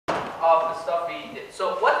of the stuff we did.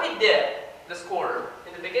 So what we did this quarter,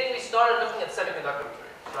 in the beginning we started looking at semiconductor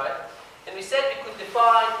materials, right? And we said we could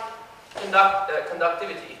define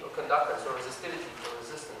conductivity or conductance or resistivity or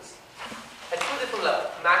resistance at two different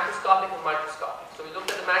levels, macroscopic and microscopic. So we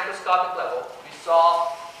looked at the macroscopic level. We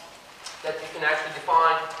saw that you can actually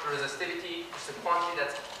define resistivity, which is a quantity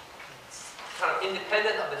that's kind of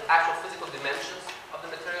independent of the actual physical dimensions of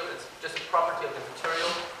the material. It's just a property of the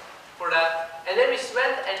material for that. And then we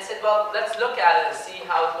went and said, well, let's look at it and see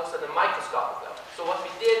how it looks at the microscopic level. So what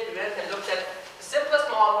we did, we went and looked at the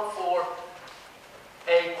simplest model for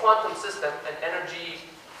a quantum system, an energy,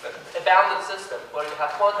 a bounded system, where you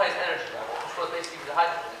have quantized energy level, which was basically the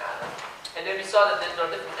hydrogen atom. And then we saw that there are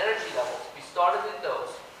different energy levels. We started with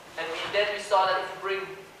those. And then we saw that if you bring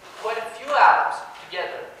quite a few atoms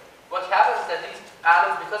together, what happens is that these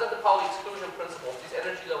atoms, because of the Pauli exclusion principle, these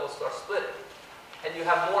energy levels start splitting. And you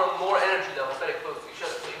have more and more energy levels very close to each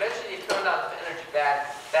other. So eventually it turned out to energy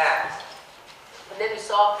bands. And then we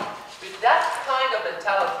saw, with that kind of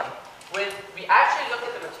mentality, when we actually look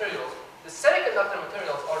at the materials, the semiconductor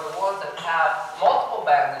materials are the ones that have multiple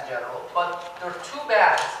bands in general, but there are two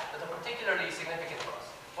bands that are particularly significant for us.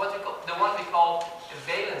 The one we call the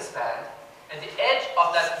valence band, and the edge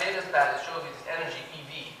of that valence band shows you this energy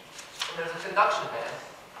EV. And there's a conduction band,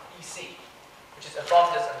 EC, which is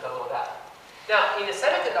above this and below that. Now, in a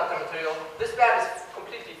semiconductor material, this band is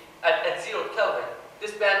completely, at 0 Kelvin,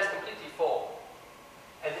 this band is completely full,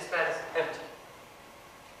 and this band is empty,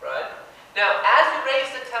 right? Now, as you raise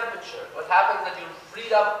the temperature, what happens is that you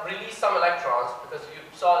release some electrons, because you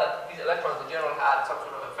saw that these electrons in general had some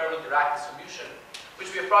sort of a Fermi-Dirac distribution, which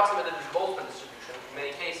we approximated with Boltzmann distribution in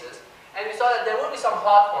many cases. And we saw that there will be some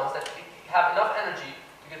hot ones that have enough energy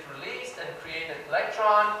to get released and create an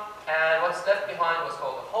electron, and what's left behind was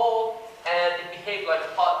called a hole, and it behaved like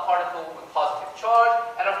a particle with positive charge.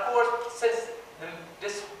 And of course, since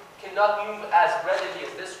this cannot move as readily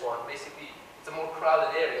as this one, basically it's a more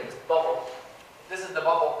crowded area, this bubble. This is the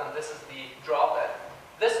bubble and this is the droplet.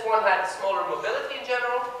 This one had smaller mobility in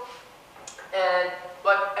general, and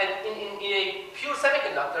in a pure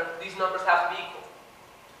semiconductor, these numbers have to be equal.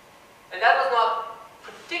 And that was not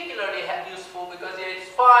particularly useful because it's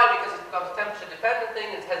fine because it becomes a temperature dependent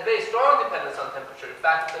thing. It has very strong dependence on temperature. In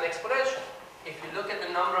fact, it's an exponential. If you look at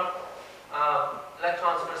the number of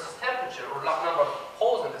electrons versus temperature, or number of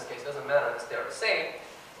holes in this case, doesn't matter, they're the same.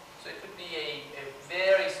 So it could be a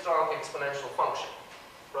very strong exponential function,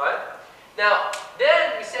 right? Now,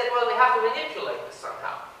 then we said, well, we have to manipulate this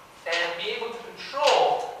somehow and be able to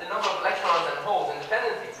control the number of electrons and holes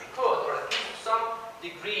independently if we could, or at least to some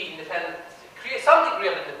degree create some degree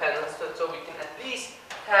of independence so we can at least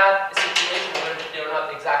have a situation where they're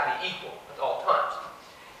not exactly equal at all times.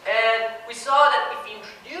 And we saw that if we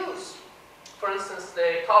introduce, for instance,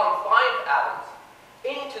 the column 5 atoms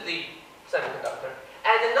into the semiconductor,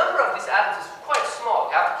 and the number of these atoms is quite small,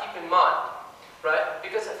 you have to keep in mind, right?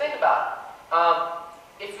 Because think about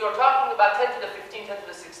it. If you're talking about 10 to the 15, 10 to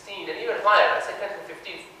the 16, and even higher, let's say 10 to the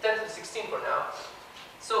 15, 10 to the 16 for now.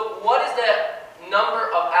 So what is the number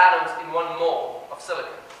of atoms in 1 mole of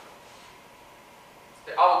silicon?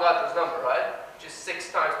 The Avogadro's number, right? Which is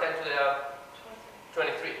 6 times 10 to the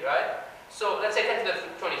 23, right? So let's say 10 to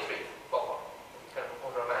the 23, well, kind of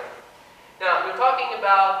order of magnitude. Now, we're talking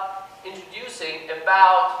about introducing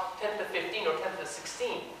about 10 to the 15 or 10 to the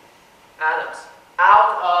 16 atoms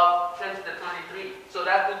out of 10 to the 23. So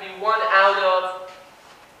that would be 1 out of,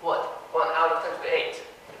 what? 1 out of 10 to the 8.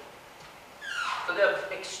 So they're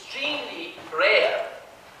extremely rare.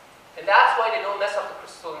 And that's why they don't mess up the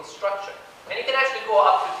crystalline structure. And you can actually go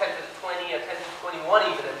up to 10 to the 20 or 10 to the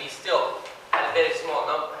 21 even and be still at a very small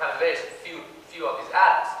number, have very few of these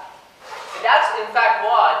atoms. And that's in fact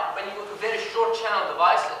why when you go to very short channel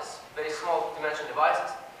devices, very small dimension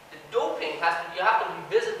devices, the doping you have to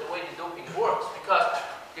revisit the way the doping works, because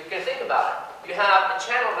you can think about it. You have a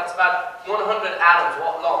channel that's about 100 atoms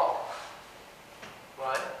long,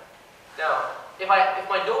 right? Now, if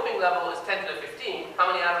my doping level is 10 to the 15,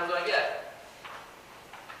 how many atoms do I get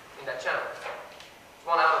in that channel?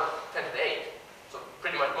 1 out of 10 to the 8. So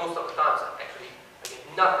pretty much most of the times, actually, I get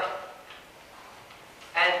nothing.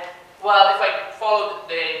 And well, if I follow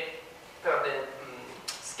the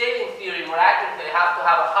scaling theory more accurately, I have to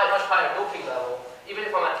have a much higher doping level. Even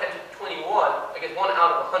if I'm at 10 to 21, I get 1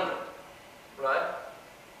 out of 100, right?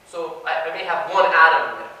 So I may have 1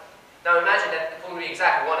 atom in there. Now imagine that it won't be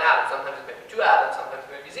exactly 1 atom. Sometimes it may be 2 atoms, sometimes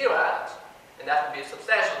it may be 0 atoms. And that would be a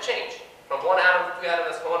substantial change. From 1 atom to 2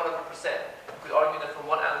 atoms, that's 100%. You could argue that from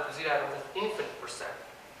 1 atom to 0 atom is infinite percent,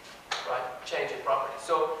 right? Change in property.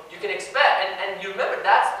 So you can expect, and you remember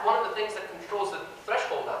that's one of the things that controls the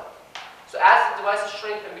threshold down. devices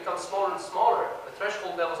shrink and become smaller and smaller, the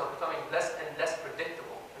threshold levels are becoming less and less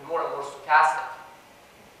predictable and more stochastic.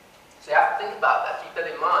 So you have to think about that, keep that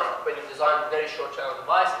in mind when you design very short channel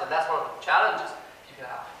devices, and that's one of the challenges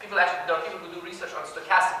people have. There are people who do research on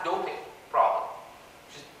stochastic doping problem,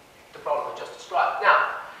 which is the problem I just described.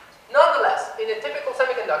 Now, nonetheless, in a typical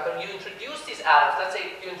semiconductor, you introduce these atoms. Let's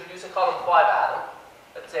say you introduce a column 5 atom,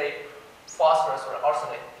 let's say phosphorus or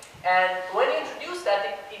arsenic. And when you introduce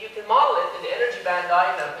that, you can model it in the energy band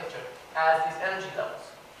diagram picture as these energy levels,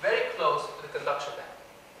 very close to the conduction band.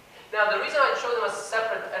 Now, the reason I show them as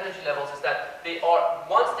separate energy levels is that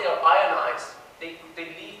once they are ionized, they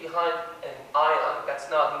leave behind an ion that's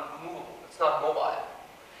not movable, it's not mobile.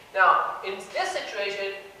 Now, in this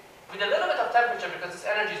situation, with a little bit of temperature, because this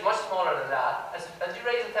energy is much smaller than that, as you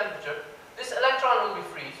raise the temperature, this electron will be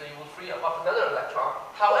free, so you will free up another electron.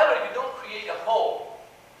 However, you don't create a hole.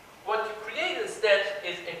 What you create instead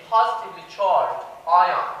is a positively charged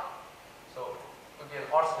ion. So it would be an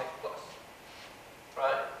arsenic plus,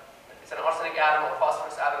 right? It's an arsenic atom or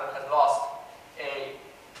phosphorus atom that has lost an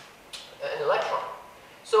electron.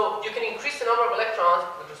 So you can increase the number of electrons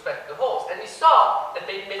with respect to the holes. And we saw that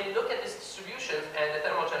when you look at these distributions and the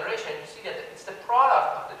thermal generation, you see that it's the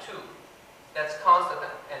product of the two that's constant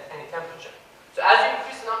at any temperature. So as you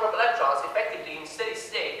increase the number of electrons, effectively in steady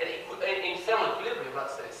state, in thermal equilibrium,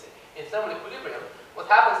 not steady state, in thermal equilibrium, what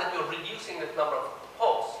happens is that you're reducing the number of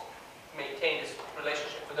holes to maintain this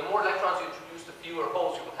relationship. So the more electrons you introduce, the fewer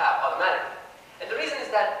holes you will have automatically. And the reason is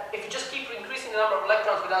that if you just keep increasing the number of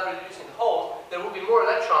electrons without reducing the holes, there will be more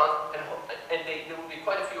electrons and there will be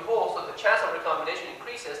quite a few holes, so the chance of recombination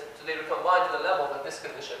increases, so they recombine to the level that this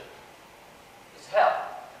condition is held.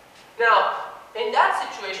 Now, in that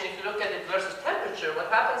situation, if you look at it versus temperature, what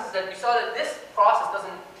happens is that we saw that this process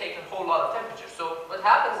doesn't take a whole lot of temperature. So what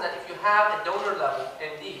happens is that if you have a donor level,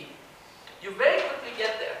 ND, you very quickly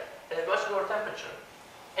get there at a much lower temperature.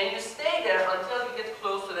 And you stay there until you get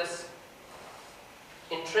close to this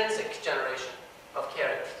intrinsic generation of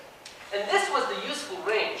carriers. And this was the useful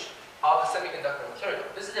range of the semiconductor material.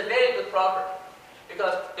 This is a very good property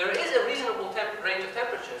because there is a reasonable range of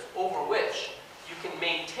temperatures over which you can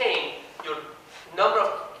maintain your number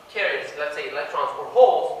of carriers, let's say electrons or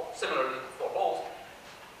holes, similarly for holes,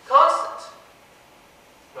 constant,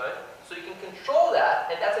 right? So you can control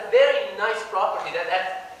that, and that's a very nice property that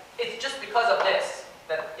it's just because of this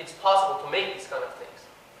that it's possible to make these kind of things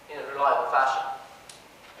in a reliable fashion.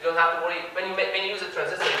 You don't have to worry, when you use a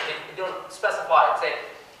transistor, you don't specify it, say,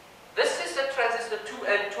 this is a transistor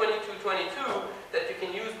 2N2222 that you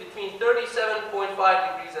can use between 37.5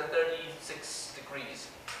 degrees and 36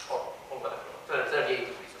 degrees, or whatever. 38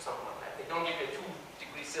 degrees or something like that. They don't give you a 2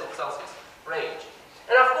 degrees Celsius range.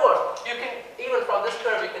 And of course, you can, even from this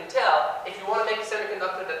curve, you can tell if you want to make a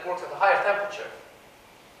semiconductor that works at a higher temperature,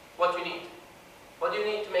 what you need. What do you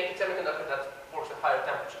need to make a semiconductor that works at higher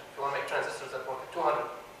temperature? If you want to make transistors that work at 200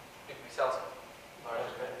 degrees Celsius.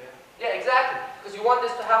 Yeah, exactly. Because you want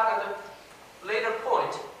this to happen at a later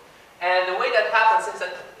point. And the way that happens is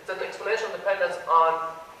that it's an exponential dependence on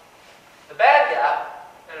the band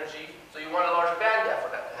gap energy. So you want a larger band gap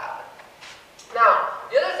for that to happen. Now,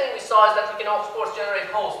 the other thing we saw is that we can, of course,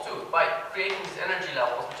 generate holes too by creating these energy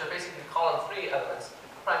levels, which are basically column 3 elements,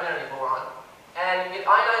 primarily boron. And you get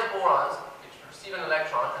ionized borons, which receive an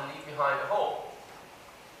electron and leave behind a hole.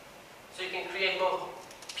 So you can create both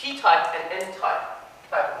P-type and N-type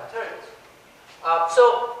of materials.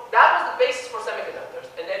 So that was the basis for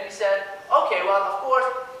semiconductors. And then we said, okay, well, of course,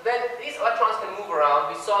 then these electrons can move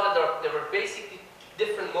around. We saw that there were basically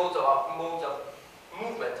different modes of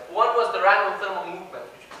movement. One was the random thermal movement,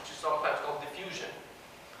 which is sometimes called diffusion.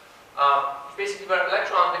 Basically where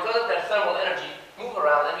electrons, because of their thermal energy, move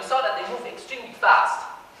around, and we saw that they move extremely fast.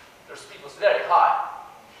 Their speed was very high.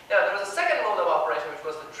 Now, there was a second mode of operation, which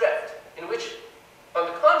was the drift, in which, on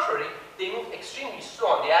the contrary, they move extremely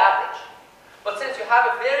slow on the average. But since you have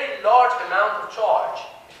a very large amount of charge,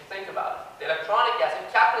 if you think about it, the electronic gas, if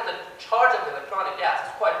you calculate the charge of the electronic gas,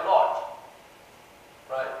 is quite large.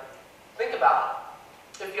 Right? Think about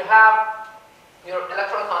it. If you have your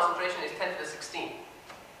electron concentration is 10 to the 16,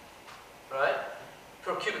 right,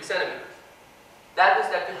 per cubic centimeter. That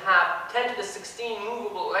means that you have 10 to the 16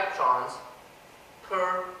 movable electrons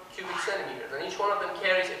per cubic centimeter. And each one of them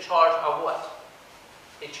carries a charge of what?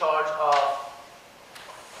 A charge of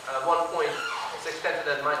 1.6 10 to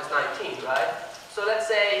the minus 19, right? So let's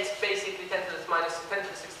say it's basically 10 to the minus 10 to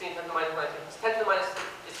the 16, 10 to the minus 19. It's 10 to the minus,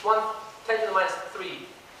 it's 10 to the minus 3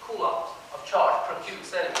 coulombs of charge per cubic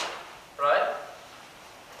centimeter, right?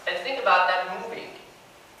 And think about that moving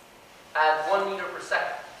at 1 meter per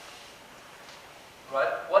second,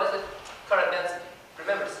 right? What is the current density?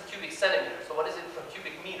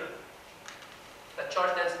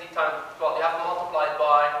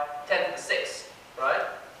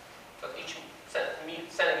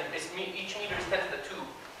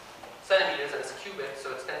 centimeters, and it's cubic,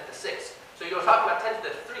 so it's 10 to the 6. So you're talking about 10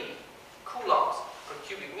 to the 3 coulombs per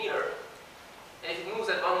cubic meter. And if it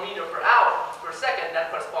moves at 1 meter per hour, per second,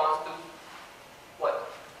 that corresponds to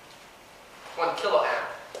what? 1 kiloamp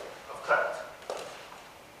of current.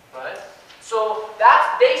 Right? So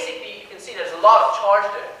that's basically, you can see there's a lot of charge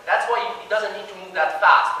there. That's why it doesn't need to move that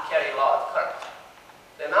fast to carry a lot of current.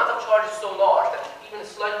 The amount of charge is so large that even a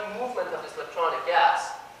slight movement of this electronic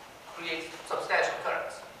gas creates substantial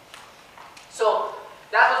currents. So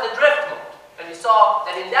that was the drift mode. And we saw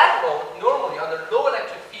that in that mode, normally under low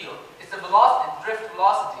electric field, it's the velocity, drift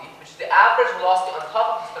velocity, which is the average velocity on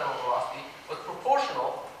top of this thermal velocity, was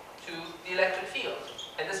proportional to the electric field.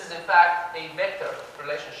 And this is in fact a vector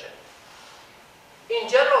relationship. In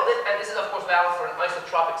general, and this is of course valid for an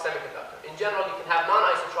isotropic semiconductor. In general, you can have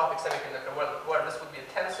non-isotropic semiconductor where this would be a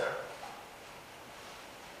tensor,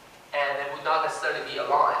 and they would not necessarily be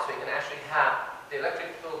aligned. So you can actually have the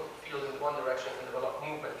electric field in one direction and the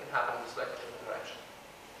movement can happen in the slightly different direction.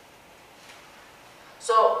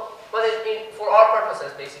 So, but for our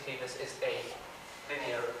purposes, basically this is a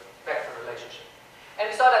linear vector relationship. And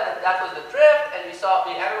we saw that was the drift, and we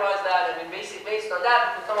analyzed that, and we based on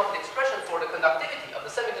that, we could come up with an expression for the conductivity of the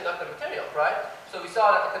semiconductor material, right? So we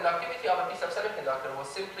saw that the conductivity of a piece of semiconductor was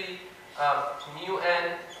simply mu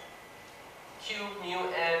n cube mu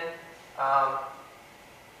n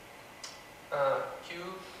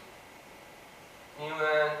cube mu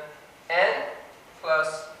n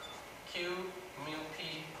plus q mu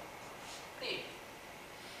p p,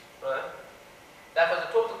 right? That was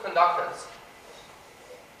the total conductance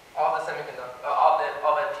of the semiconductor, of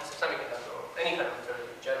a piece of semiconductor, or any kind of material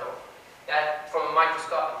in general, that from a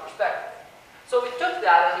microscopic perspective. So we took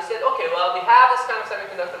that and we said, okay, well, we have this kind of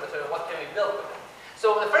semiconductor material, what can we build with it?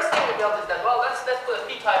 So the first thing we built is that, well, let's put a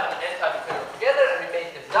p-type and an n-type material together, and we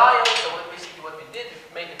made the diode. So basically what we did,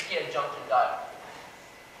 we made the p-n junction diode.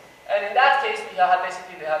 And in that case, we had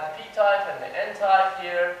the p-type and the n-type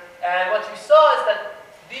here, and what we saw is that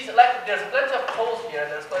there's plenty of holes here,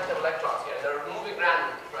 and there's plenty of electrons here, and they're moving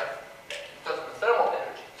randomly, right? Because of the thermal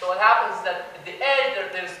energy. So what happens is that at the edge,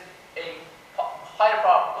 there's a higher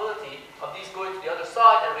probability of these going to the other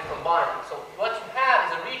side and recombining. So what you have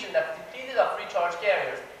is a region that's depleted of free charge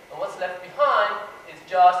carriers, and what's left behind is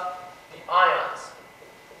just the ions.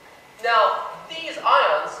 Now, these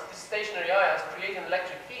ions, these stationary ions, create an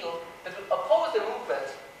electric field that will oppose the movement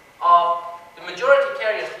of the majority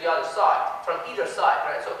carriers to the other side, from either side,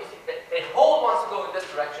 right? So if a hole wants to go in this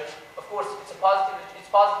direction, of course it's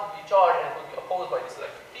positively charged and it will be opposed by this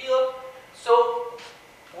electric field. So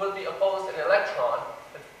will be opposed an electron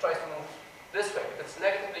that tries to move this way, because it's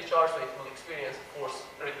negatively charged, so it will experience force,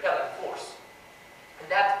 repelling force.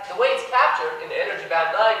 And that the way it's captured in the energy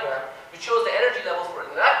band diagram, which shows the energy levels for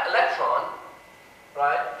an electron,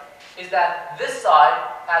 right, is that this side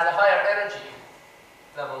has a higher energy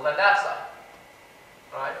level than that side.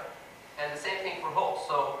 Right? And the same thing for holes.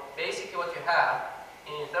 So basically what you have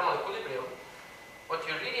in thermal equilibrium, what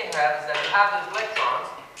you really have is that you have these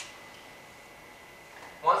electrons.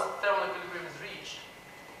 Once the thermal equilibrium is reached,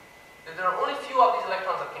 then there are only few of these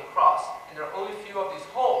electrons that can cross, and there are only few of these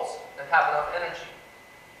holes that have enough energy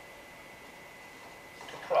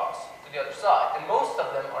to cross to the other side. And most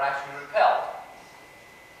of them are actually repelled.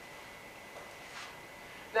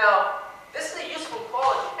 Now, this is a useful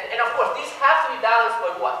quality, and of course these have to be balanced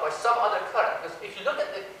by what? By some other current. Because if you look at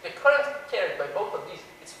the current carried by both of these,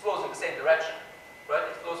 it flows in the same direction, right?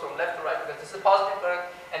 It flows from left to right, because this is a positive current,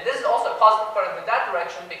 and this is also a positive current in that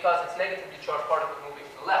direction because it's negatively charged particle moving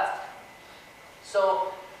to the left.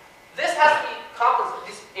 So this has to be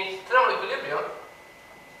compensated in thermal equilibrium,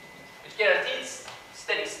 which guarantees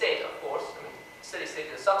steady state, of course. I mean, steady state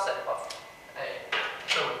is a subset of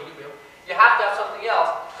thermal equilibrium. You have to have something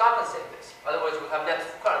else to compensate this. Otherwise, you'll have net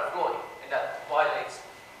current flowing, and that violates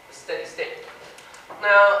the steady state.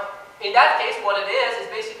 Now, in that case, what it is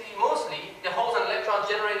basically mostly the holes and electrons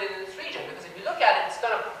generated in this region. Because if you look at it, it's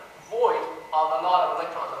kind of void of a lot of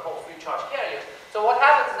electrons and whole free charge carriers. So what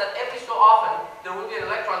happens is that every so often, there will be an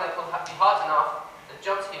electron that will be hot enough that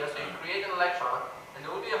jumps here. So you create an electron, and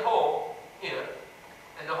there will be a hole here,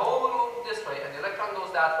 and the hole will move this way, and the electron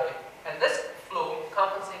goes that way. And this flow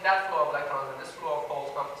compensates that flow of electrons, and this flow of holes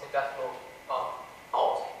compensates that flow of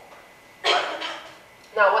holes. Right?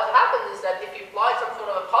 Now, what happens is that if you apply some sort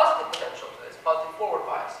of a positive potential to this, positive forward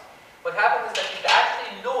bias, what happens is that you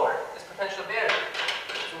actually lower this potential barrier.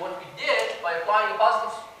 So what we did by applying a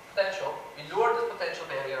positive potential, we lowered this potential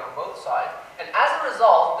barrier on both sides, and as a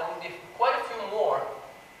result, there will be quite a few more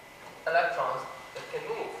electrons that can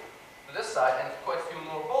move to this side, and quite a few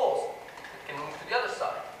more holes that can move to the other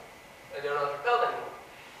side. And they're not repelled anymore.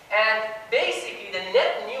 And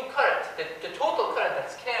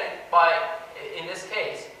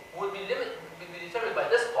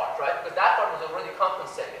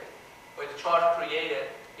compensated by the charge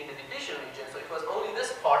created in the depletion region. So it was only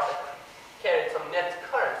this part that carried some net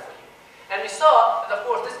current for you. And we saw that, of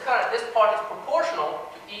course, this current, this part is proportional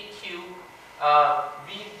to EQ V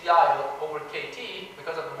diode over KT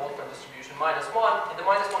because of the Boltzmann distribution -1. And the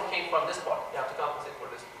 -1 came from this part. You have to compensate for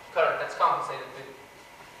this current that's compensated with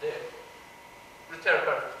the return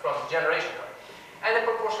current from generation current. And the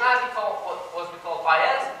proportionality was we called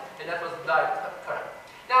IS, and that was the diode current.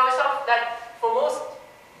 Now we saw that for most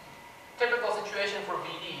typical situation for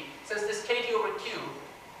VD, since this KT over Q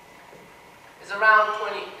is around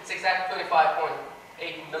 20, it's exactly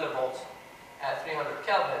 25.8 millivolts at 300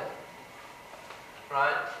 Kelvin,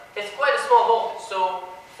 right? It's quite a small voltage. So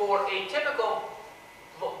for a typical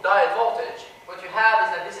diode voltage, what you have is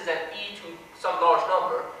that this is an E to some large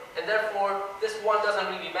number, and therefore this one doesn't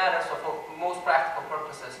really matter. So for most practical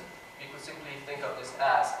purposes, you could simply think of this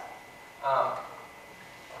as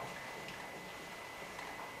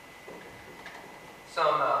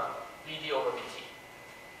some VD over VT,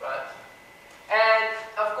 right? And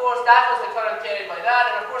of course, that was the current carried by that.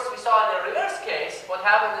 And of course, we saw in the reverse case, what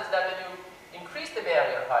happens is that when you increase the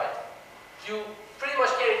barrier height, you pretty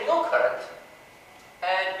much carried no current,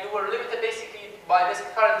 and you were limited basically by this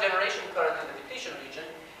current generation current in the depletion region.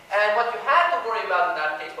 And what you had to worry about in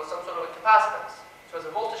that case was some sort of a capacitance. So it was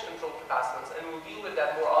a voltage controlled capacitance, and we'll deal with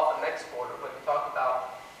that more often next quarter when we talk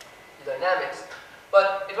about the dynamics.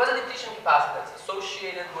 But it was a depletion capacitance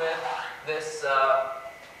associated with this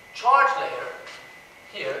charge layer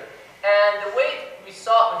here. And the way we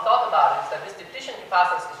thought about it is that this depletion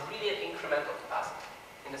capacitance is really an incremental capacitance,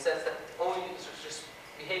 in the sense that it only just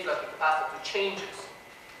behaves like a capacitor, it changes.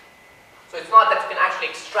 So it's not that you can actually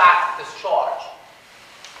extract this charge.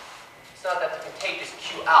 It's not that you can take this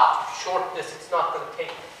Q out. If you short this, it's not going to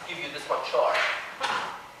give you this much charge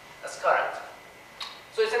as current.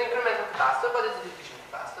 So it's an incremental capacitor, but it's a depletion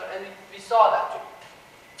capacitor, and we saw that too.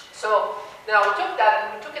 So now we took that and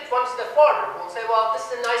we took it one step farther. We'll say, well, this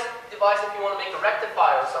is a nice device if you want to make a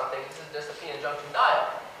rectifier or something. This is just a PN junction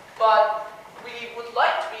diode. But we would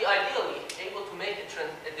like to be ideally able to make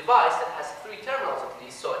a device that has 3 terminals at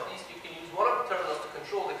least. So at least you can use one of the terminals to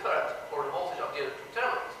control the current or the voltage of the other 2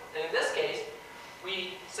 terminals. And in this case,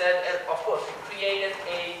 we said, of course, we created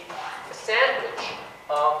a sandwich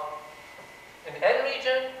of an N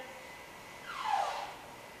region,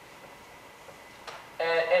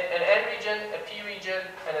 an N region, a P region,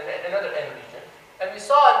 and another N region. And we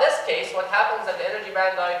saw in this case what happens that the energy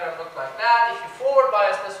band diagram looked like that. If you forward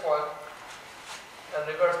bias this one and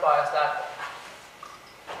reverse bias that one.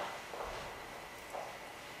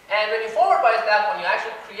 And when you forward bias that one, you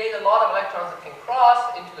actually create a lot of electrons that can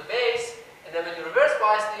cross into the base. And then when you reverse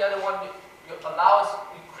bias the other one, you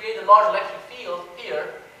create a large electric field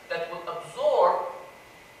here that will absorb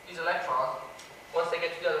these electrons once they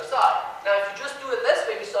get to the other side. Now, if you just do it this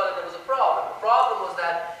way, we saw that there was a problem. The problem was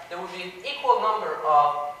that there would be an equal number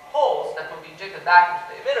of holes that would be injected back into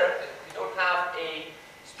the emitter, but we don't have a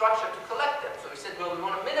structure to collect them. So we said, well, we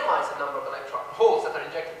want to minimize the number of holes that are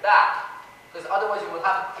injected back, because otherwise you will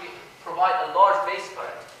have to provide a large base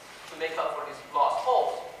current to make up for these lost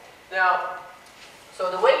holes. Now,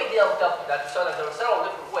 so the way we dealt with that, we saw that there were several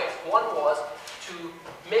different ways. One was to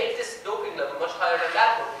make this doping level much higher than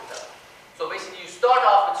that doping level. So basically, you start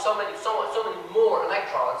off with so many more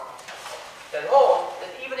electrons than holes that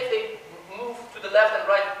even if they move to the left and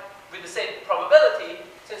right with the same probability,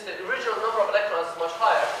 since the original number of electrons is much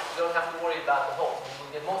higher, you don't have to worry about the holes. You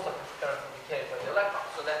will get most of the current will be carried by the electrons.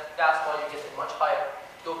 So that's why you get a much higher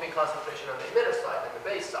doping concentration on the emitter side than the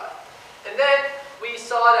base side. And then we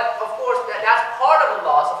saw that, of course, that's part of the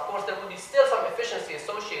loss. Of course, there would be still some efficiency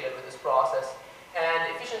associated with this process. And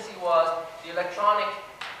the efficiency was the electronic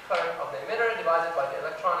current of the emitter divided by the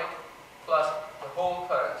electronic plus the whole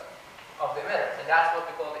current of the emitter. And that's what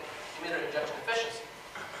we call the emitter injection efficiency.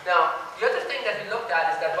 Now, the other thing that we looked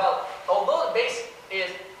at is that, well, although the base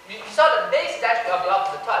is, we saw that the base is actually of the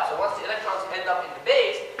opposite type. So once the electrons end up in the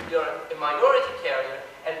base, you're a minority carrier.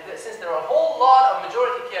 And since there are a whole lot of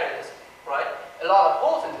majority carriers, right, a lot of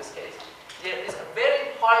holes in this case, there is a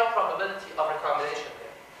very high probability of recombination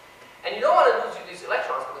there. And you don't want to lose these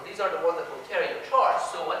electrons because these are the ones that will carry your charge.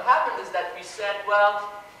 So what happened is that we said, well,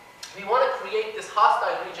 we want to create this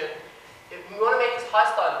hostile region. We want to make this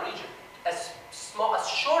hostile region as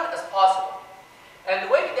short as possible. And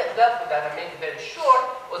the way we dealt with that and made it very short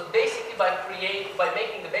was basically by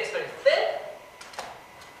making the base very thin,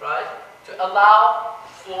 right, to allow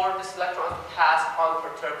for this electron to pass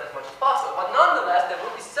unperturbed as much as possible. But nonetheless, there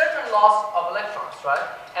will be certain loss of of electrons, right?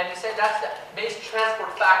 And we say that's the base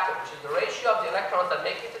transport factor, which is the ratio of the electrons that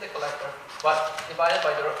make it to the collector, but divided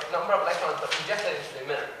by the number of electrons that injected into the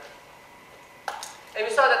emitter. And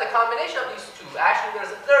we saw that the combination of these two, actually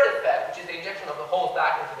there's a third effect, which is the injection of the holes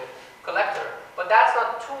back into the collector. But that's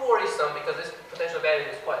not too worrisome because this potential value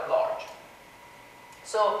is quite large.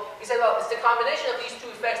 So we said, well, it's the combination of these two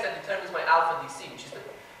effects that determines my alpha DC, which is the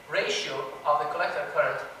ratio of the collector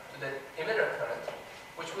current to the emitter current,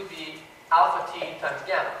 which would be alpha T times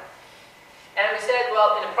gamma. And we said,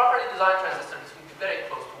 well, in a properly designed transistor, this would be very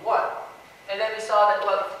close to 1. And then we saw that,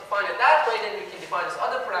 well, if we define it that way, then we can define this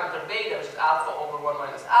other parameter, beta, which is alpha over 1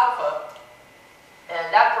 minus alpha. And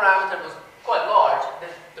that parameter was quite large.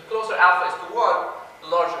 The closer alpha is to 1, the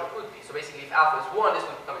larger it would be. So basically, if alpha is 1, this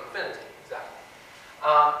would become infinity. Exactly.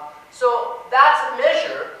 So that's a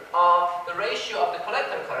measure of the ratio of the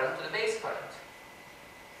collector current to the base current.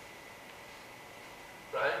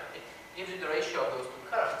 Right? It gives you the ratio of those two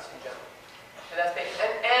currents in general. And that's beta.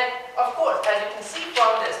 And of course, as you can see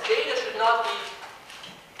from this, beta should not be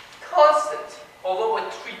constant. Although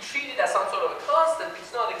we treat it as some sort of a constant,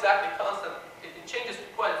 it's not exactly constant. It changes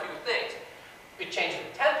quite a few things. It changes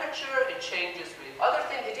with temperature, it changes with other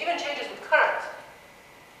things, it even changes with current.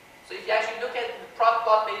 So if you actually look at the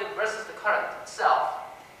plot beta versus the current itself,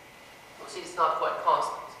 you'll see it's not quite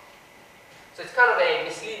constant. So it's kind of a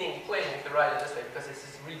misleading equation if you write it this way, because this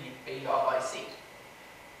is really beta of IC.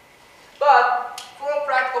 But for all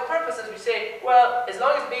practical purposes, we say, well, as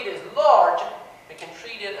long as beta is large, we can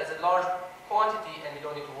treat it as a large quantity and we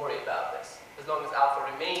don't need to worry about this, as long as alpha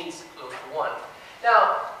remains close to 1.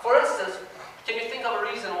 Now, for instance, can you think of a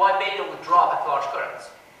reason why beta would drop at large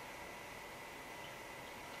currents?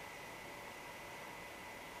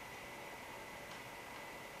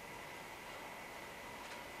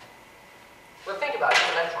 Well, think about these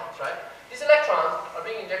electrons, right? These electrons are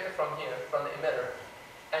being injected from here, from the emitter,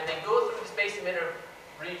 and they go through this base emitter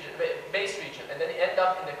region, base region, and then they end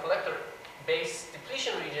up in the collector base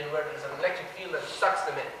depletion region where there's an electric field that sucks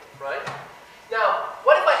them in, right? Now,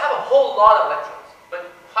 what if I have a whole lot of electrons?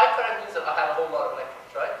 But high current means that I have a whole lot of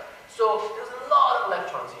electrons, right? So there's a lot of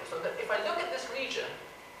electrons here. So that if I look at this region,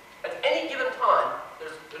 at any given time,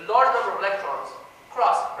 there's a large number of electrons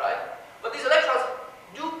crossing, right? But these electrons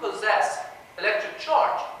do possess electric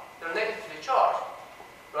charge. They're negatively charged,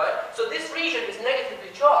 right? So this region is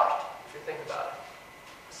negatively charged, if you think about it.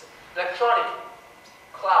 This electronic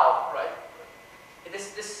cloud, right?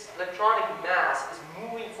 This electronic mass is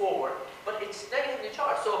moving forward, but it's negatively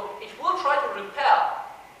charged. So it will try to repel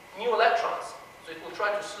new electrons. So it will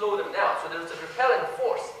try to slow them down. So there's a repelling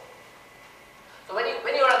force. So when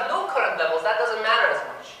you're at low current levels, that doesn't matter as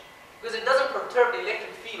much, because it doesn't perturb the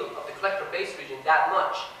electric field of the collector base region that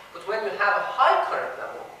much. But when you have a high current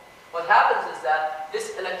level, what happens is that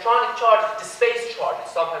this electronic charge, the space charge,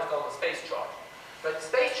 is sometimes called the space charge. But the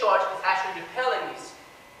space charge is actually repelling these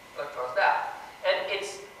electrons back. And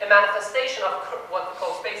it's a manifestation of what we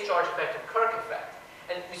call space charge effect or Kirk effect.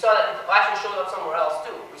 And we saw that it actually showed up somewhere else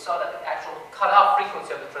too. We saw that the actual cutoff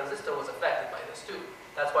frequency of the transistor was affected by this too.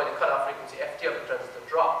 That's why the cutoff frequency FT of the transistor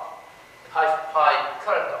dropped. The high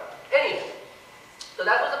current level. Anyway, so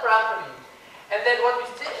that was the parameter we used. And then what we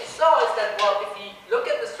saw is that, well, if we look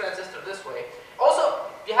at this transistor this way, also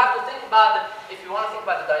you have to think about, if you want to think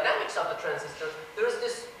about the dynamics of the transistor, there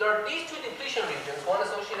are these two depletion regions, one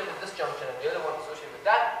associated with this junction and the other one associated with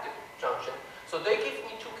that junction. So they give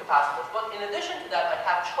me two capacitors. But in addition to that, I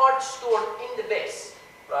have charge stored in the base,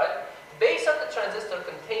 right? The base of the transistor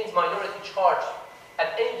contains minority charge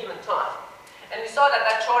at any given time. And we saw that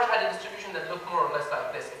that charge had a distribution that looked more or less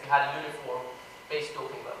like this if you had a uniform base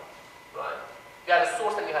doping level, right? You had a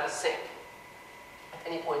source and you had a sink at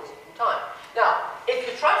any point in time. Now, if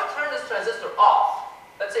you try to turn this transistor off,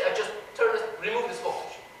 let's say I just remove this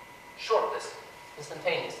voltage, short this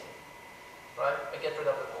instantaneously, right? I get rid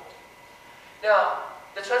of the voltage. Now,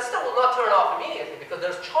 the transistor will not turn off immediately because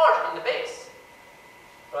there's charge in the base,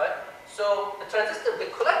 right? So the transistor, the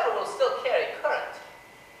collector will still carry current,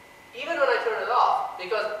 even when I turn it off,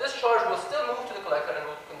 because this charge will still move to the collector and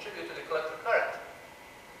will contribute to the collector current.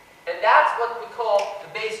 And that's what we call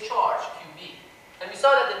the base charge, QB. And we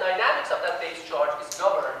saw that the dynamics of that base charge is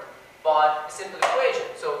governed by a simple equation.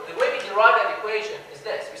 So the way we derive that equation is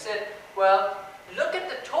this. We said, well, look at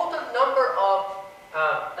the total number of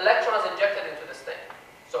electrons injected into this thing.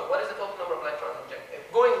 So what is the total number of electrons injected?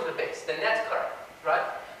 Going into the base, the net current,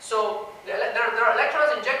 right? So there are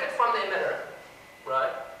electrons injected from the emitter,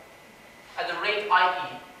 right, at the rate IE.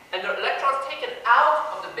 And there are electrons taken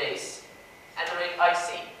out of the base at the rate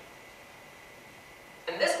IC.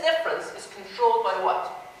 And this difference is controlled by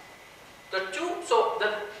what? There are two,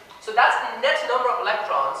 so So that's the net number of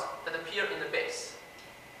electrons that appear in the base,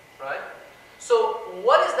 right? So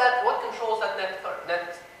what is that? What controls that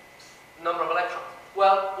net number of electrons?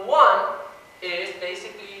 Well, one is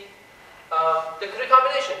basically the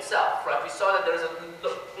recombination itself, right? We saw that there's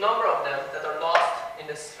a number of them that are lost in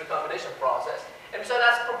this recombination process, and we saw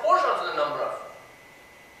that's proportional to the number of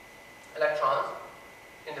electrons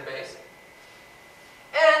in the base.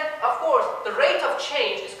 And of course, the rate of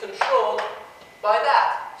change is controlled by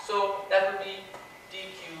that. So that would be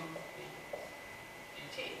dq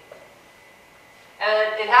dt.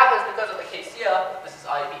 And it happens because of the KCl, this is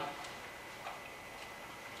IB.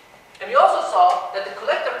 And we also saw that the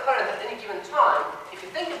collector current at any given time, if you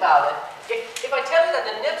think about it, if I tell you that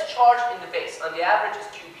the net charge in the base on the average is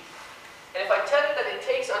QB, and if I tell you that it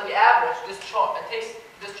takes on the average this charge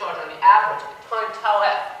on the average time tau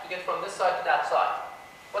f to get from this side to that side,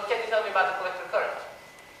 what can you tell me about the collector current?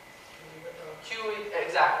 QE,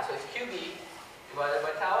 exactly, so it's QB divided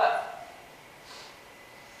by tau f.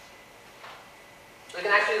 So you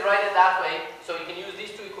can actually write it that way, so you can use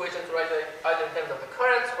these two equations to write it either in terms of the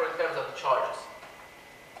currents or in terms of the charges.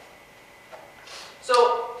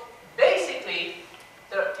 So basically,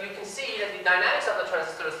 you can see that the dynamics of the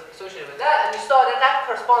transistor is associated with that, and we saw that that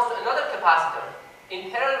corresponds to another capacitor in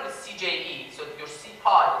parallel with CJE. So your C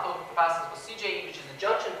pi, the total capacitance, was CJE, which is the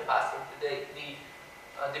junction capacitance, the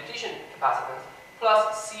depletion capacitance,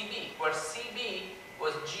 plus CB, where CB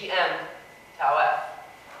was GM tau f.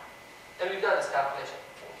 And we've done this calculation,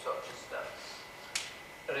 so just a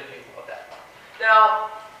review of that.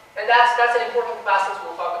 Now, and that's an important capacitance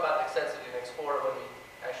we'll talk about extensively next quarter when we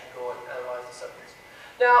actually go and analyze the circuits.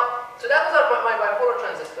 Now, so that was my bipolar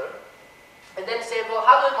transistor. And then say, well,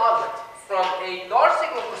 how do I model it? From a large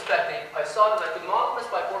signal perspective, I saw that I could model this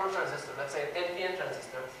bipolar transistor, let's say an NPN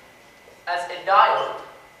transistor, as a diode,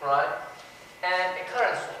 right, and a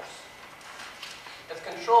current source. It's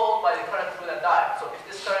controlled by the current through that diode. So if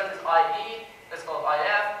this current is IE, let's call it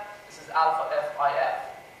IF, this is alpha F IF.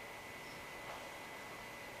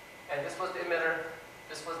 And this was the emitter,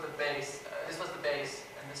 this was the base,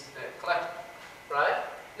 and this is the collector, right?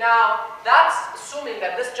 Now, that's assuming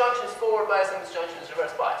that this junction is forward biased and this junction is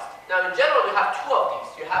reverse biased. Now, in general, we have two of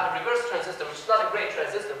these. You have a reverse transistor, which is not a great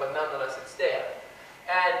transistor, but nonetheless it's there.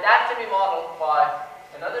 And that can be modeled by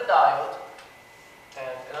another diode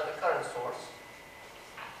and another current source.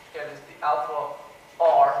 Here is the alpha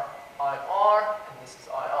R, IR, and this is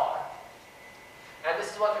IR. And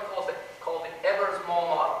this is what we call the Ebers-Moll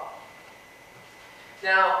model.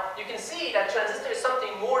 Now, you can see that transistor is something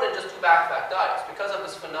more than just two back-to-back diodes. Because of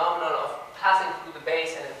this phenomenon of passing through the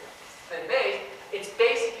base and thin base, it's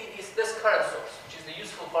basically this current source, which is the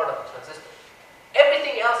useful part of the transistor.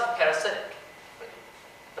 Everything else is parasitic.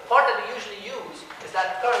 The part that we usually use is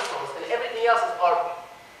that current source, and everything else are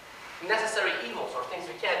necessary evils or things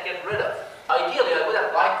we can't get rid of. Ideally, I would have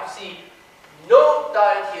liked to see no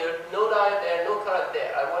diode here, no diode there, no current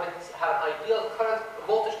there. I wanted to have an ideal current,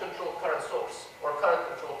 voltage-controlled current source, or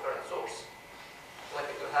current-controlled current source, like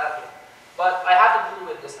we could have here. But I have to deal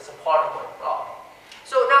with this as a part of my problem.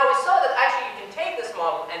 So now we saw that actually you can take this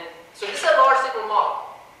model, and so this is a large signal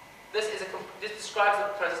model. This describes the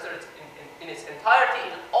transistor in its entirety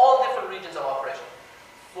in all different regions of operation.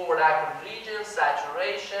 Forward active region,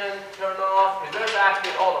 saturation, turn off, reverse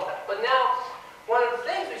activate, all of that. But now, one of the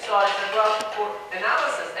things we saw is that, well, for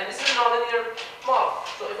analysis, and this is a nonlinear model,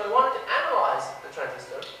 so if I wanted to analyze the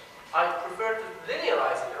transistor, I prefer to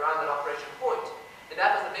linearize it around an operation point. And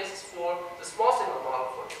that was the basis for the small signal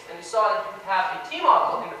model for this. And we saw that you could have a T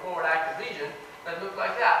model in the forward active region that looked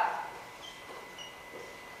like that.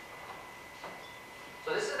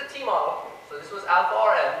 So this is the T model. So this was alpha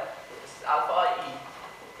Rn, this is alpha IE.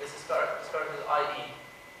 This current is IE.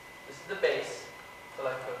 This is the base,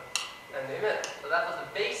 collector, and the emitter. So that was the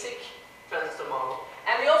basic transistor model.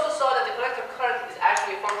 And we also saw that the collector current is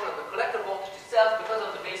actually a function of the collector voltage itself because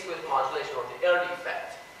of the base width modulation or the early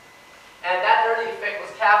effect. And that early effect was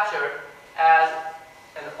captured as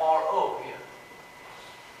an RO here.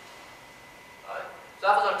 Right? So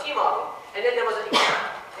that was our T model. And then there was an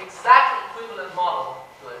exactly equivalent model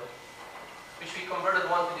to it, which we converted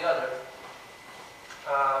one to the other.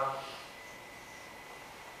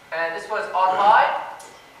 And this was R pi,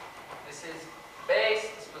 this is base,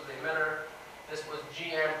 this was the emitter, this was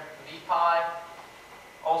GM V pi,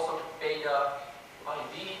 also beta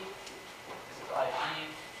IB, this is IB,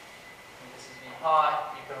 and this is V pi.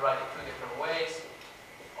 You can write it two different ways,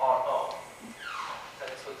 RO,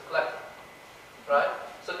 and this was the collector, right?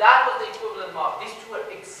 So that was the equivalent model. These two are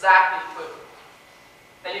exactly equivalent.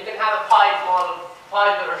 And you can have a pi model,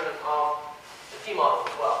 pi version of the T model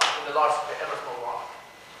as well, in the large Ebers-Moll model.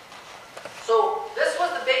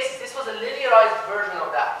 linearized version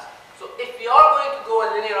of that. So if we are going to go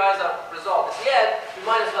and linearize our result at the end, we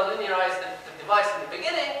might as well linearize the device in the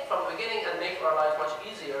beginning, from the beginning, and make our life much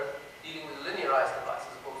easier dealing with a linearized device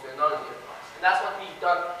as opposed to a nonlinear device. And that's what we've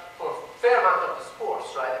done for a fair amount of this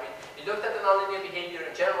course, right? I mean, we looked at the nonlinear behavior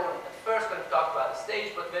in general at first when we talked about the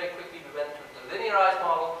stage, but very quickly we went to the linearized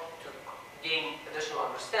model to gain additional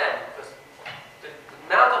understanding, because the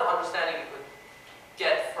amount of understanding we could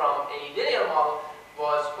get from a linear model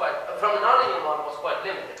was quite, from a nonlinear model was quite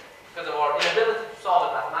limited because of our inability to solve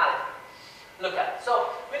it mathematically. Look at it.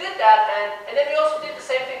 So we did that, and then we also did the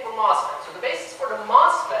same thing for MOSFET. So the basis for the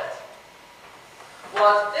MOSFET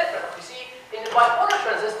was different. You see, in the bipolar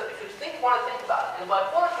transistor, if you want to think about it, in the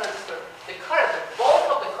bipolar transistor, the current, the bulk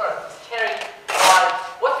of the current is carried by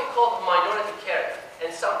what we call the minority carrier.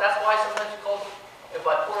 And so that's why sometimes we call a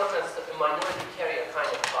bipolar transistor a minority carrier kind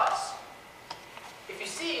of device. If you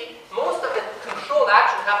see, most of the controlled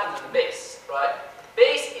action happens in the base, right?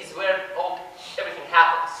 Base is where everything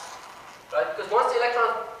happens, right? Because once the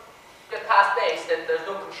electrons get past base, then there's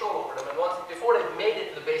no control over them. And before they've made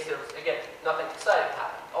it to the base, there's, again, nothing exciting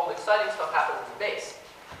happening. All the exciting stuff happens in the base,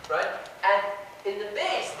 right? And in the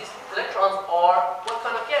base, these electrons are what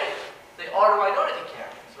kind of carriers? They are the minority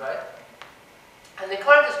carriers, right? And the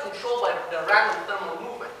current is controlled by the random thermal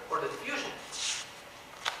movement, or the diffusion.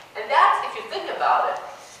 And that's, if you think about it,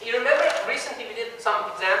 you remember recently we did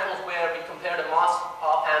some examples where we compared a MOS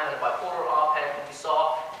op-amp and a bipolar op-amp, and we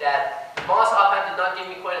saw that the MOS op-amp did not give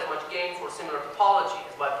me quite as much gain for similar topology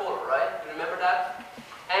as bipolar, right? You remember that?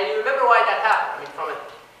 And you remember why that happened? I mean, from a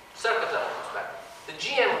circuit level perspective. The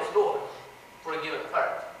GM was lower for a given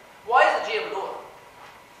current. Why is the GM lower?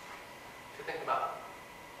 If you think about it.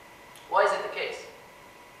 Why is it the case?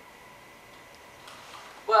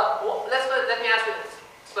 Well, let me ask you a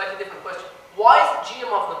slightly different question. Why is the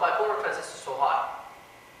GM of the bipolar transistor so high?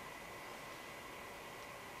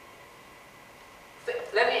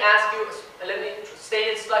 Let me ask you, let me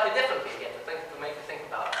state it slightly differently again to make you think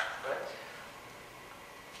about it. Right?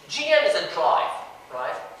 GM is a drive,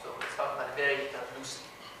 right? So let's talk about it very kind of loosely.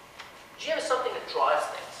 GM is something that drives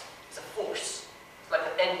things. It's a force. It's like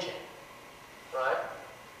an engine, right?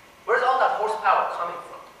 Where's all that horsepower coming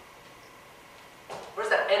from? Where's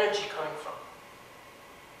that energy coming from?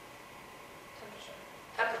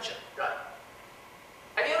 Temperature, right.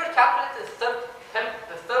 Have you ever calculated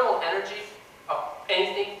the thermal energy of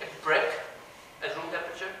anything, a brick, at room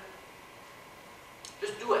temperature?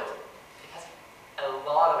 Just do it. It has a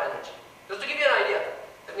lot of energy. Just to give you an idea,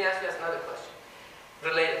 let me ask you another question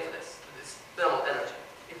related to this thermal energy.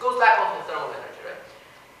 It goes back onto the thermal energy, right?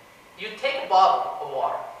 You take a bottle of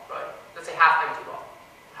water, right? Let's say half empty bottle,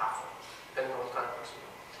 half full, depending on what kind of person you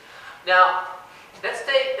are. Now, let's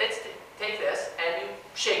take this and you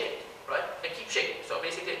shake it, right? I keep shaking. So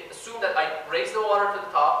basically, assume that I raise the water to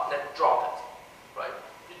the top and then drop it, right?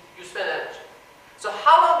 You spend energy. So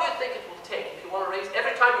how long do you think it will take if you want to raise?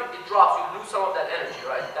 Every time it drops, you lose some of that energy,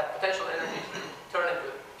 right? That potential energy turn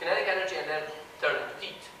into kinetic energy and then turn into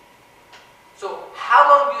heat. So how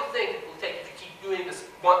long do you think it will take if you keep doing this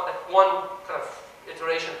one kind of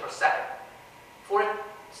iteration per second for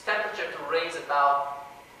its temperature to rise about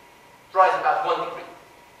 1 degree?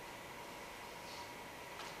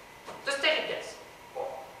 Just take a guess.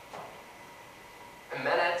 A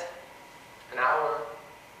minute, an hour.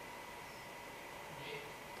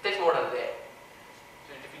 It takes more than a day.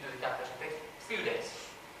 So if you do the calculation, it takes a few days.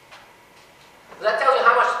 So that tells you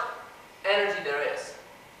how much energy there is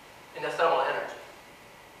in the thermal energy.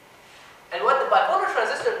 And what the bipolar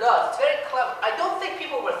transistor does, it's very clever. I don't think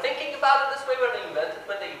people were thinking about it this way when they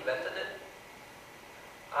invented it.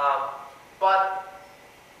 But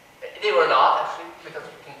they were not, actually, because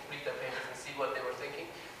you can read their papers and see what they were thinking.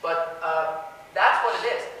 But that's what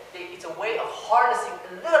it is. It's a way of harnessing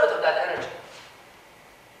a little bit of that energy.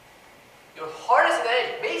 You're harnessing that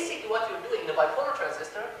energy. Basically, what you're doing in the bipolar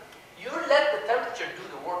transistor, you let the temperature do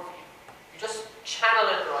the work for you. You just channel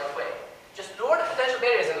it the right way. Just lower the potential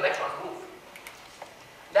barriers and electrons move.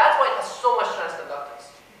 That's why it has so much transconductance.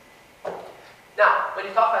 Now, when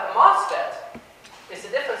you talk about MOSFET, it's a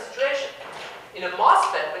different situation. In a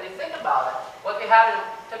MOSFET, when you think about it, what we have in a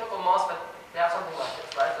typical MOSFET, we have something like this,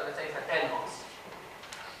 right? So let's say it's an NMOS.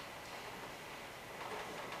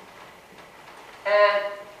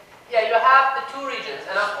 And yeah, you have the two regions.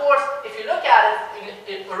 And of course, if you look at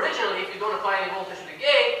it, originally, if you don't apply any voltage to the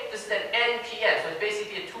gate, this is an NPN. So it's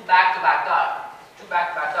basically a two back-to-back diode. Two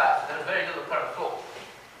back-to-back diodes. So there's very little current flow.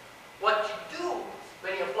 What you do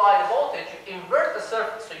when you apply the voltage, you invert the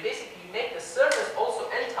surface. So you basically make the surface also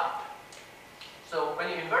N-type. So when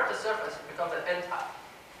you invert the surface, it becomes an N-type.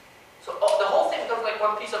 So the whole thing becomes like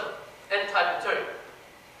one piece of N-type material.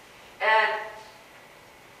 And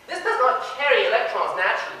this does not carry electrons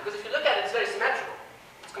naturally, because if you look at it, it's very symmetrical.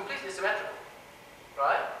 It's completely symmetrical,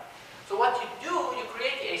 right? So what you do, you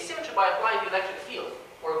create the asymmetry by applying the electric field,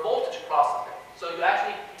 or a voltage across it. So you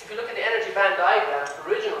actually, if you look at the energy band diagram,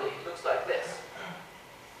 originally it looks like this,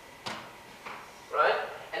 right?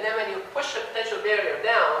 And then when you push the potential barrier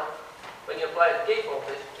down, when you apply the gate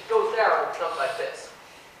voltage, it goes down and becomes like this,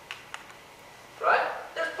 right?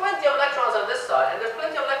 There's plenty of electrons on this side, and there's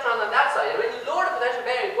plenty of electrons on that side. And when you lower the potential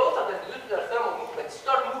barrier, both of them, due to their thermal movement,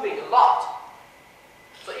 start moving a lot.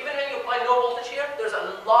 So even when you apply no voltage here, there's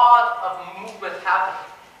a lot of movement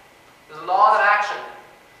happening. There's a lot of action.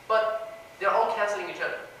 But they're all canceling each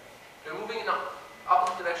other. They're moving in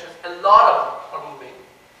opposite directions. A lot of them are moving.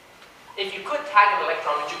 If you could tag an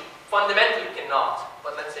electron, which you fundamentally cannot,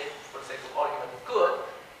 but let's say for the sake of argument you could,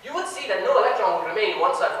 you would see that no electron will remain in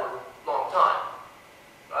one side for a long time.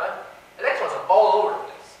 Right? Electrons are all over the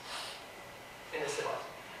place in this device.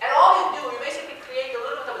 And all you do, you basically create a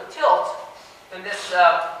little bit of a tilt in this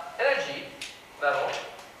energy level,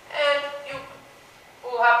 and you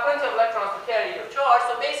will have plenty of electrons to carry your charge.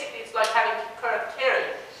 So basically it's like having current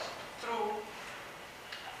carried through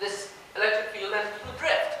this electric field and through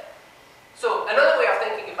drift. So another way of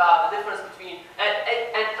thinking about the difference between, and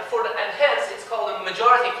hence it's called a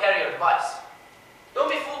majority carrier device. Don't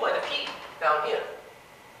be fooled by the P down here.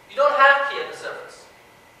 You don't have P at the surface.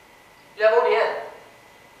 You have only N.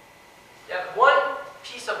 You have one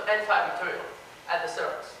piece of N-type material at the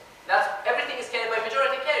surface. Everything is carried by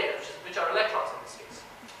majority carriers, which are electrons in this case.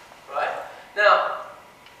 Right? Now,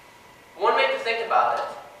 one way to think about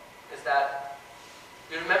it is that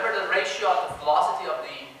you remember the ratio of the velocity of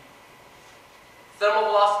the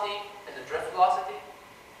thermal velocity and the drift velocity?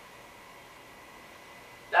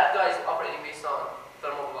 That guy is operating based on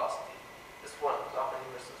thermal velocity. This one is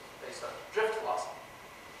operating based on drift velocity.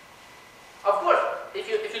 Of course, if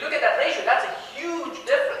you look at that ratio, that's a huge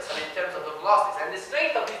difference in terms of the velocities. And the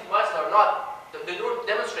strength of these devices are not, they don't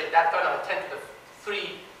demonstrate that kind of a 10 to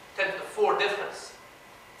the 4 difference,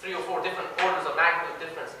 3 or 4 different orders of magnitude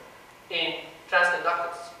difference in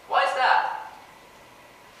transconductance. Why is that?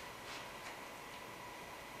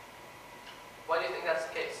 Why do you think that's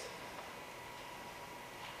the case?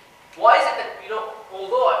 Why is it that,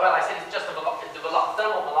 although, well, I said it's just the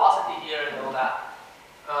thermal velocity here and all that,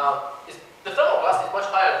 the thermal velocity is much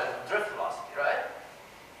higher than the drift velocity, right?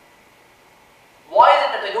 Why is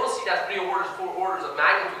it that they don't see that 3 orders, 4 orders of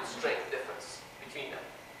magnitude strength difference between them?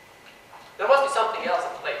 There must be something else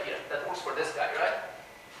at play here that works for this guy, right?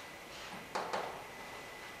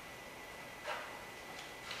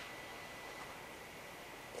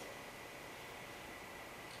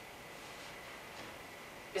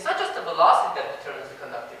 It's not just the velocity that determines the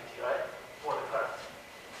conductivity, right? Or the current.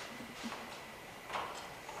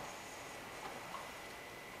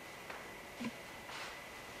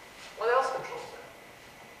 What else controls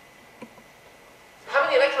that? How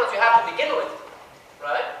many electrons you have to begin with,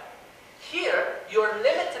 right? Here, you're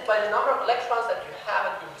limited by the number of electrons that you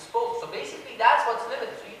have at your disposal. So basically, that's what's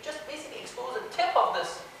limited. So you just basically expose the tip of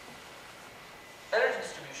this energy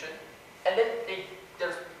distribution, and then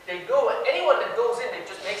they go, and anyone that goes in, it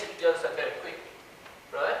just makes it to the other side very quickly,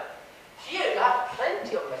 right? Here, you have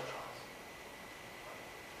plenty of electrons.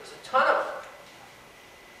 There's a ton of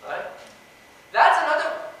them, right? That's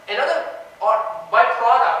another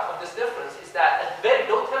byproduct of this difference is that at very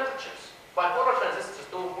low temperatures, bipolar transistors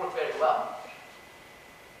don't work very well.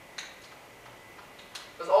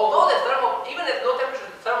 Because although even at low temperatures,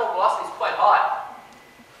 the thermal velocity is quite high,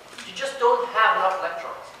 you just don't have enough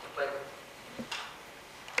electrons to play with.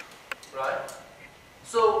 Right?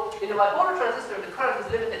 So in a bipolar transistor, the current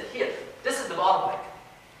is limited here. This is the bottleneck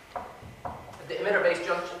at the emitter-base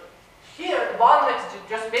junction. Here, the bottleneck is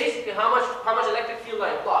just basically how much electric field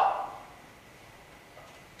I apply.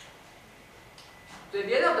 So at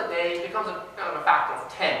the end of the day, it becomes a kind of a factor of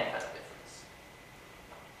 10 kind of difference.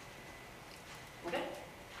 Okay?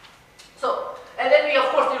 So, and then we of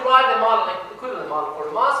course derive the model, like the equivalent model for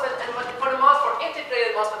the MOSFET, and for the MOSFET, for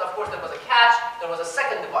integrated MOSFET, of course, there was a catch. There was a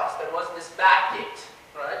second device. There was this back gate,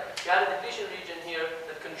 right? You had a depletion region here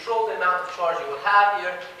that controlled the amount of charge you would have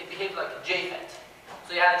here. It behaved like a JFET.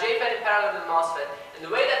 So you had a JFET in parallel with the MOSFET, and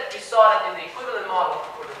the way that we saw it in the equivalent model,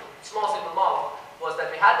 or the small signal model, was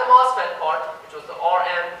that we had the MOSFET part, which was the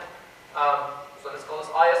RM, so let's call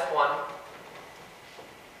this IS1,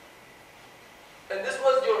 and this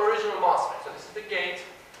was your original MOSFET. So this is the gate,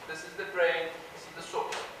 this is the drain, this is the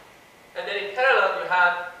source. And then in parallel you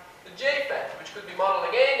have the JFET, which could be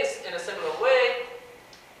modeled again in a similar way,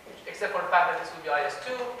 except for the fact that this would be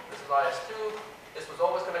IS2, this is IS2, This was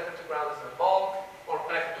always connected to ground as a bulb, or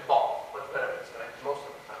connected to bulb, whatever it's connected most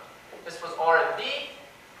of the time. This was R and B,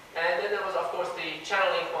 and then there was, of course, the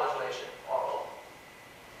channel length modulation, RO.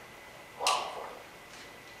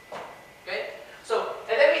 Okay? So,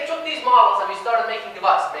 and then we took these models and we started making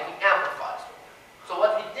devices, making amplifiers. So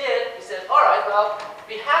what we did, we said, all right, well,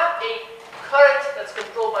 we have a current that's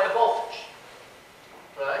controlled by a voltage,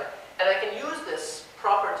 right? And I can use this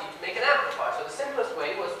property to make an amplifier. So the simplest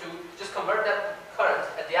way was to just convert that current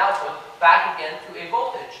at the output back again to a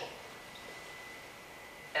voltage.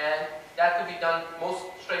 And that could be done in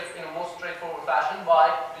a most straightforward fashion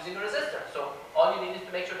by using a resistor. So all you need is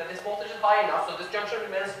to make sure that this voltage is high enough so this junction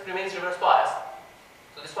remains reverse biased.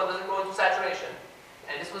 So this one doesn't go into saturation.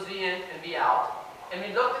 And this was V in and V out. And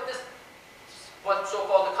we looked at this, what's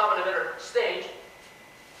so-called the common emitter stage.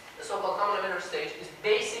 The so-called common emitter stage is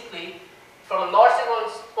basically, from a large signal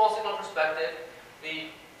and small signal perspective,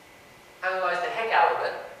 we analyzed the heck out of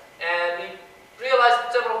it, and we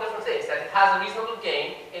realized several different things. That it has a reasonable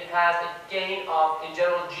gain. It has a gain of, in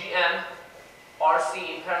general, GM,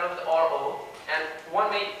 RC in parallel with RO. And one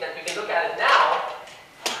way that we can look at it now,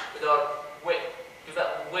 with our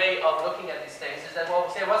way of looking at these things, is that, well,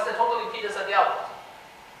 we say, what's the total impedance at the output?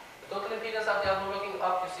 The total impedance at the output, looking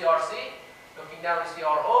up, you see RC. Looking down, you see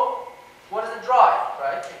RO. What is the drive,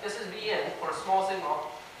 right? If this is V in for a small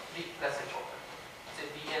signal, let's say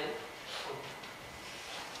V in.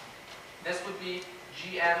 This would be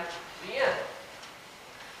GM V in.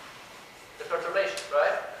 The perturbation,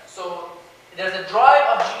 right? So there's a drive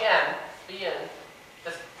of GM V in.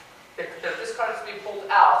 This current is being pulled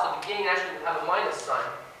out, so the gain actually would have a minus sign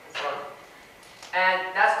in front. And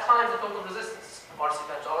that's times the total resistance, RC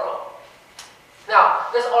times RO. Now,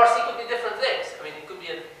 this RC could be different things. I mean, it could be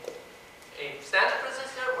a standard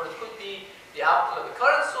resistor, or it could be the output of the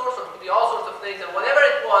current source, or it could be all sorts of things, and whatever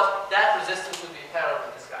it was, that resistance would be parallel to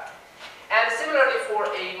this guy. And similarly for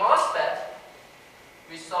a MOSFET,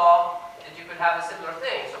 we saw that you could have a similar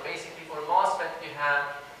thing. So basically for a MOSFET, you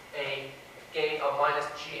have a gain of minus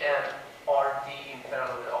GM RD in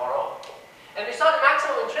parallel with RO. And we saw the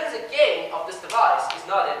maximum intrinsic gain of this device is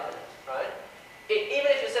not infinite, right?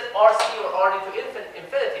 Even if you set RC or RD to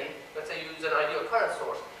infinity, let's say you use an ideal current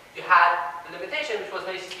source, you had the limitation which was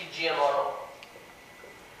basically GMRO.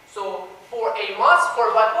 So for a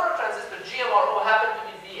bipolar transistor, GMRO happened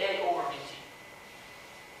to be VA over VT.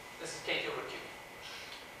 This is KT over Q.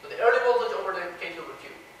 So the early voltage over the KT over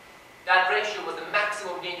Q. That ratio was the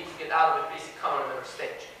maximum gain you could get out of a basic common emitter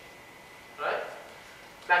stage. Right?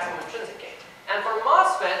 Maximum intrinsic gain. And for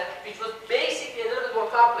MOSFET, which was basically a little bit more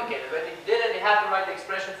complicated, when we did it, we had to write the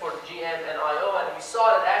expression for GM and IO, and we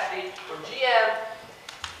saw that actually for GM,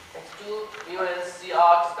 it's 2 mu n C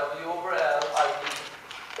ox W over L ID.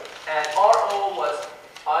 And RO was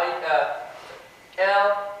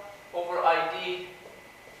L over ID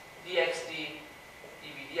dXd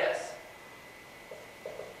dVds.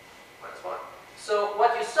 Minus 1. So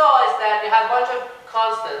what you saw is that you had a bunch of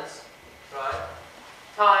constants, right,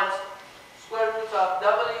 times square root of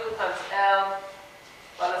W times L.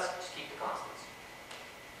 Well, let's just keep the constants.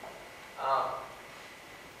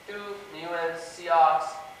 2 mu n C ox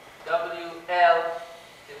W L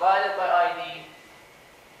divided by ID,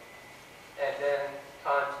 and then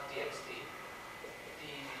times dXd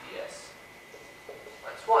dVds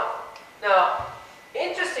minus 1. Now,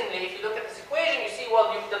 interestingly, if you look at this equation, you see,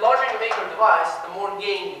 well, the larger you make your device, the more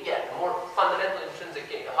gain you get, the more fundamental intrinsic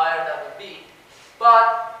gain, the higher that would be.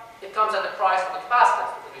 But it comes at the price of the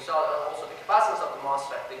capacitance, because we saw also the capacitance of the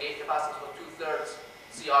MOSFET. The gate capacitance was 2/3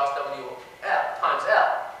 COX W L times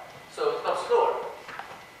L. So it comes slower.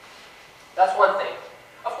 That's one thing.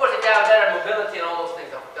 Of course, if you have better mobility and all those things,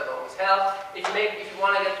 that always helps. If you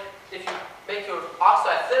make your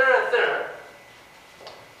oxide thinner and thinner,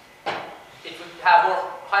 it would have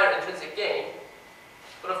higher intrinsic gain.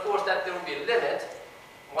 But of course, that there would be a limit.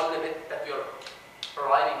 One limit that we are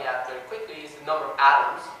arriving at very quickly is the number of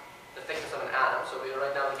atoms, the thickness of an atom. So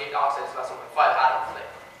right now the gate oxide is less than 5 atoms thick.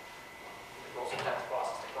 The most intense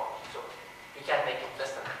process technology. So we can't make it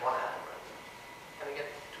less than 1 atom. Right? Can we get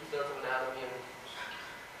 2/3 of an atom here?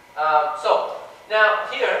 So now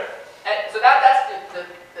here, so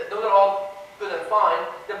those are all good and fine.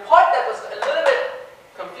 The part that was a little bit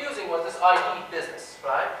confusing was this ID business,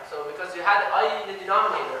 right? So because you had the ID in the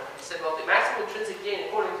denominator, you said, well, the maximum intrinsic gain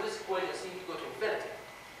according to this equation seems to go to infinity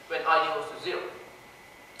when ID goes to 0.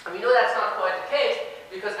 And we know that's not quite the case,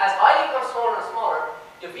 because as ID becomes smaller and smaller,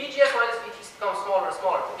 your VGS minus VT becomes smaller and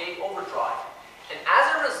smaller, the gate overdrive. And as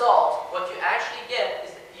a result, what you actually get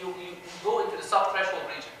is that you go into the subthreshold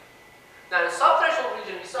region. Now in the subthreshold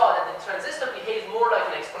region, we saw that the transistor behaves more like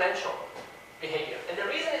an exponential behavior. And the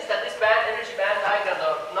reason is that these energy band diagrams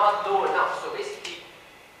are not low enough. So basically,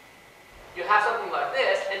 you have something like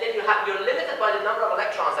this, and then you're limited by the number of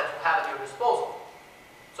electrons that you have at your disposal.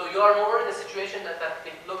 So you are more in a situation that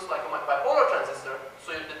it looks like a bipolar transistor.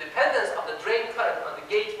 So the dependence of the drain current on the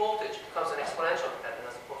gate voltage becomes an exponential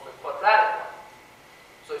dependence as opposed to a quadratic one.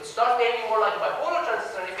 So it starts behaving more like a bipolar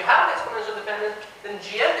transistor. And if you have an exponential dependence, then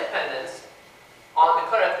GM dependence on the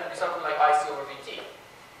current would be something like IC over VT.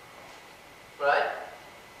 Right?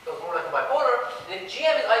 So it's more like a bipolar. And if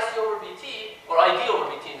GM is IC over VT, or ID over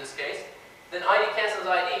VT in this case, then ID cancels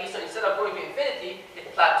ID. So instead of going to infinity,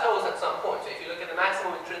 it plateaus at some point. So if you look at the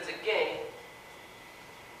maximum intrinsic gain,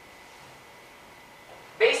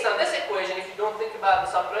 based on this equation, if you don't think about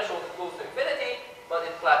the subthreshold, it goes to infinity, but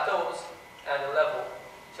it plateaus at a level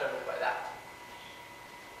determined by that.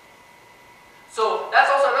 So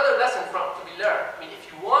that's also another lesson to be learned. I mean,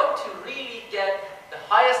 if you want to really get the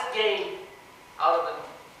highest gain out of the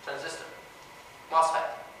transistor, MOSFET,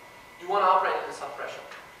 you want to operate in the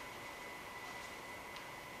subthreshold.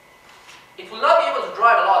 It will not be able to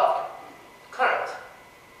drive a lot of current,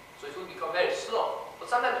 so it will become very slow. But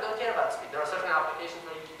sometimes you don't care about speed. There are certain applications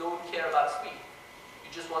where you don't care about speed. You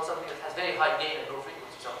just want something that has very high gain and low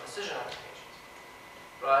frequency, some precision applications,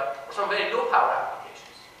 right? Or some very low power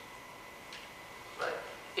applications, right?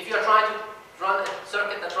 If you are trying to run a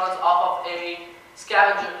circuit that runs off of a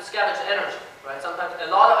scavenged energy, right? Sometimes for a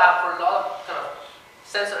lot of kind of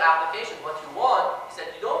sensor applications, what you want is that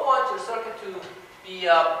you don't want your circuit to be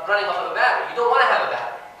running off of a battery. You don't want to have a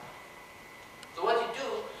battery. So what you do,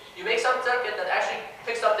 you make some circuit that actually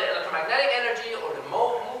picks up the electromagnetic energy or the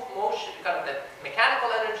motion, kind of the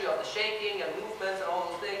mechanical energy of the shaking and movements and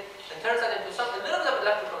all those things, and turns that into a little bit of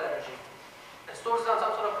electrical energy, and stores it on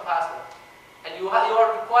some sort of capacitor. And you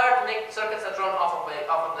are required to make circuits that run off of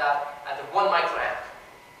that at the 1 microamp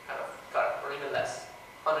kind of current, or even less,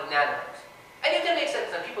 100 nanometers. And you can make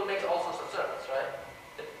circuits, and people make all sorts of circuits, right?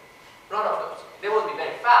 That run off those. They won't be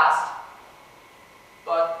very fast,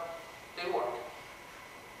 but they work.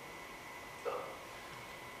 So,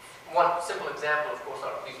 one simple example, of course,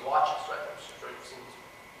 are these watches, right? I'm sure you've seen these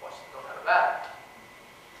watches that don't have a battery.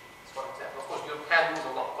 That's one example. Of course, you can lose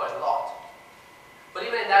quite a lot. But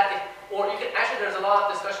even in that case, or you can actually, there's a lot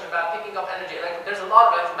of discussion about picking up energy. There's a lot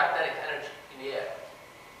of electromagnetic energy in the air.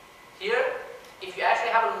 Here, if you actually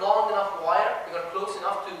have a long enough wire, you're close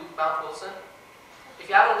enough to Mount Wilson. If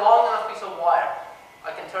you have a long enough piece of wire,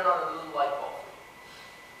 I can turn on a little light bulb.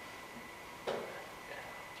 Yeah.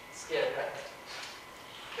 Scary, right?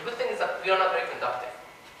 The good thing is that we are not very conductive.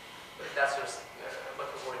 But that's just what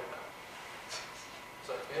we're worried about.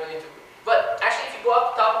 So we don't need to. But actually, if you go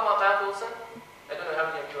up top of Mount Wilson, I don't know how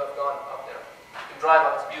many of you have gone up there. You can drive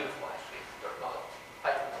up, it's beautiful actually. There's a lot of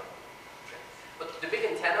hiking. But the big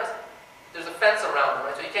antennas, there's a fence around them,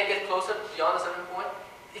 right? So you can't get closer beyond a certain point.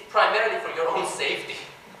 It's primarily for your own safety.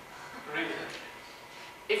 Really.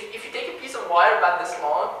 If you take a piece of wire about this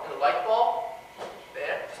long and a light bulb,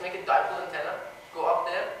 there, just make a dipole antenna, go up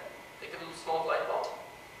there, take a little small light bulb,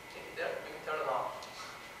 take it there, you can turn it on.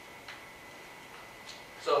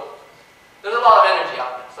 So, there's a lot of energy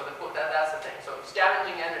out there, so that's the thing. So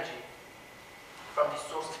scavenging energy from these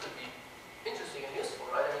sources could be interesting and useful,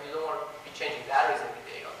 right? I mean, you don't want to be changing batteries every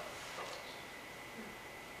day.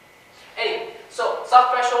 Anyway, so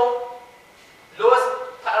subthreshold, lowest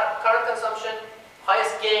current consumption,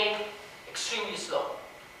 highest gain, extremely slow.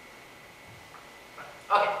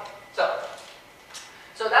 Okay,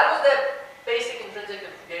 so that was the basic intrinsic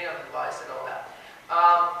gain of the device and all that.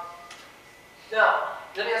 Now,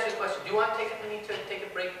 let me ask you a question. Do you want to take a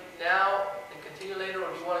break now and continue later,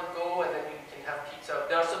 or do you want to go and then we can have pizza?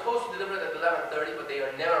 They are supposed to deliver it at 11:30, but they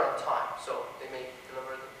are never on time, so they may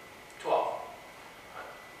deliver it at 12.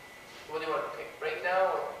 What do you want to take? Break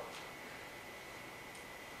now or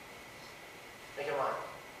make your mind?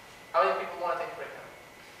 How many people want to take a break now?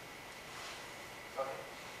 Okay.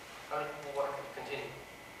 How many people want to continue?